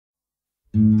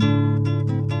When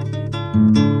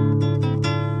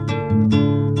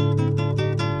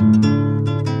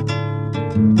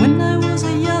I was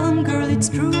a young girl, it's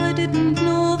true I didn't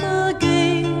know the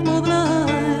game of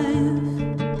life.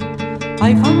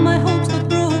 I found my hopes got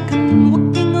broken,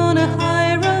 walking on a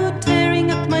high road,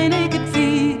 tearing up my naked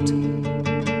feet.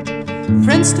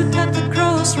 Friends stood at the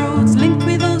crossroads, linked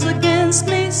with those against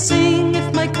me, seeing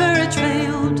if my courage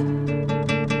failed.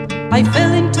 I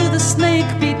fell into the snake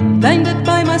pit, blinded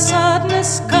by my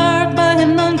sadness, scarred by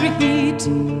an hungry heat.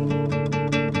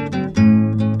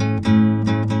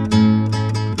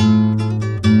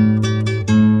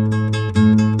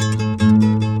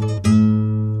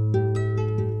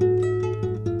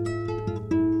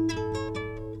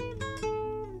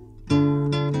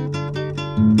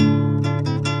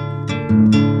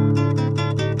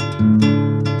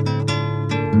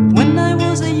 When I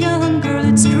was a young girl,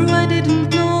 it's true I didn't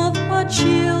know what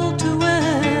shield to wear.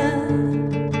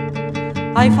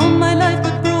 I found my life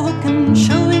but broken,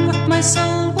 showing what my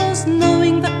soul was,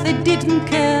 knowing that they didn't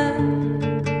care.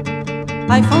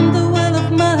 I found the well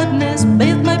of madness,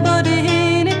 bathed my body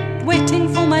in it, waiting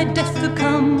for my death to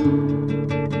come.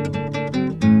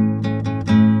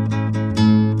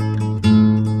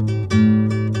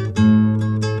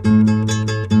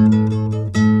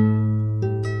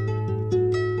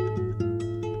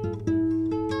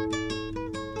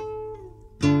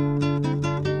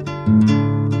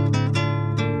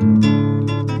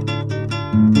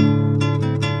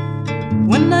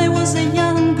 When I was a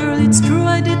young girl, it's true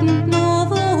I didn't know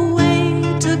the way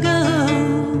to go.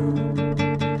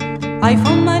 I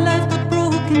found my life got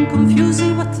broken,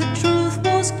 confusing what the truth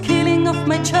was, killing off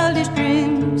my childish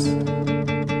dreams.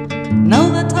 Now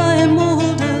that I am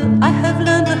older, I have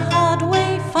learned the hard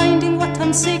way, finding what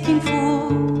I'm seeking for.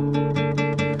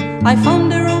 I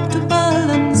found a rope to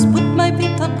balance, put my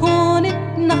feet upon it,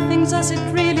 nothing's as it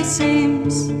really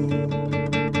seems.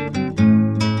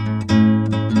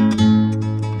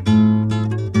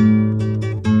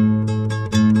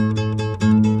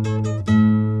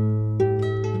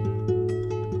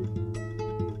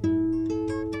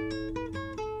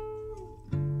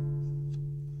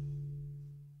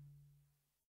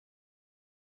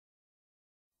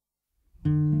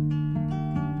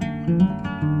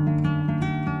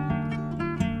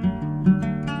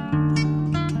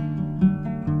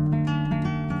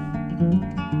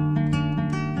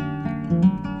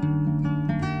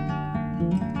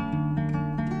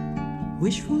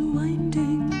 Wishful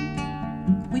winding,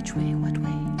 which way, what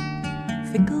way?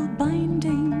 Fickle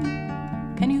binding,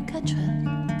 can you catch her?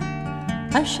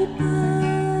 As she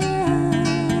passes,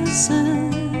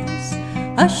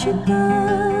 as she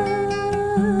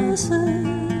passes,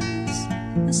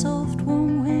 the soft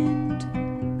warm wind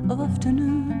of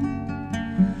afternoon,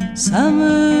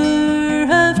 summer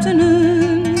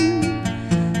afternoon,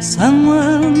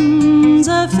 someone's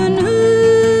afternoon,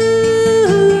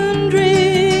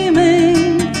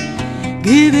 dreaming,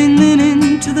 giving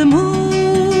meaning to the moment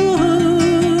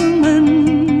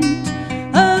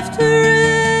after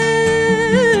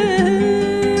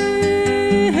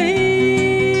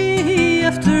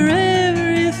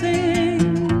everything,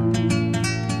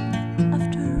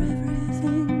 after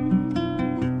everything.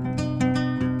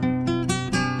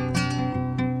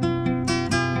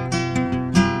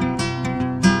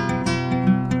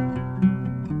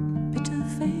 Bitter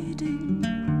fading,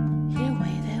 here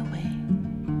way, there way,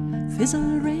 fizzle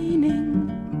raining,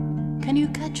 can you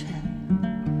catch her?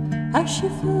 As she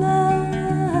flies,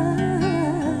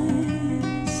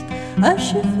 as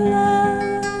she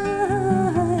flies,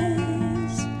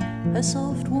 a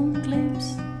soft warm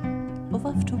glimpse of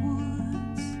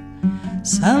afterwards,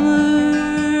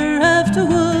 summer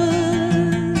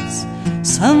afterwards,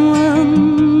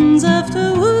 someone's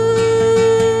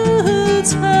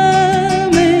afterwards,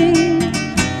 humming,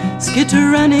 skitter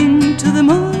running to the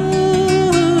moment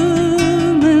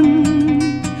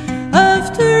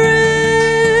after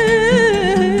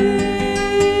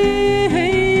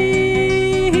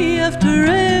everything, after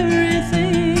everything.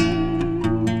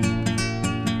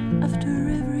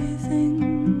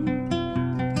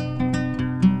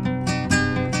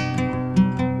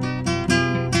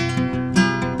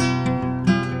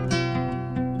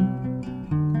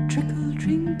 Trickle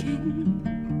drinking,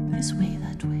 this way,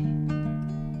 that way,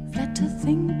 flutter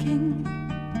thinking,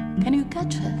 can you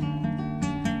catch her?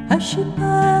 As she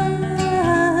passes,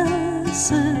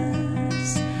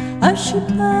 as she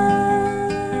passes,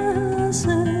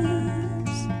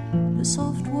 the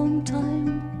soft warm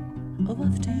time of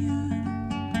after you,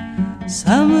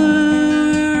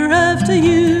 summer after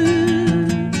you,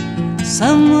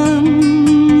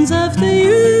 someone's after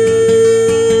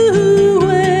you,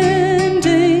 and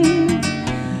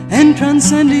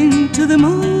transcending to the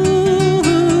moment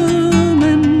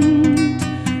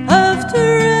after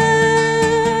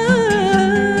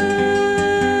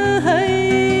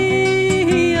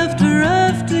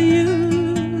you,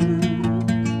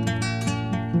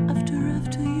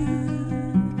 after you.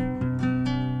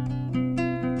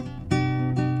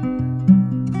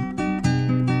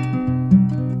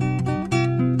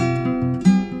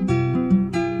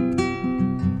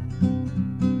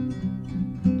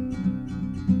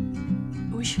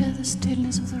 We share the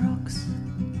stillness of the rocks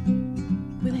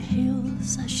with the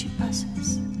hills as she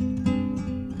passes.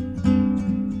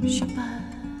 She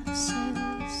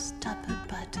passes, tap a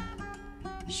butter.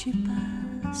 She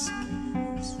passes.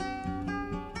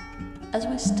 As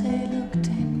we stay looked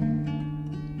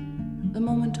in, the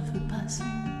moment of her passing,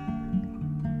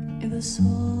 in the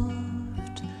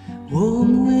soft,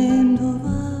 warm wind of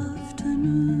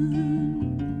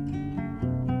afternoon,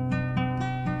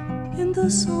 in the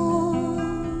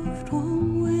soft, warm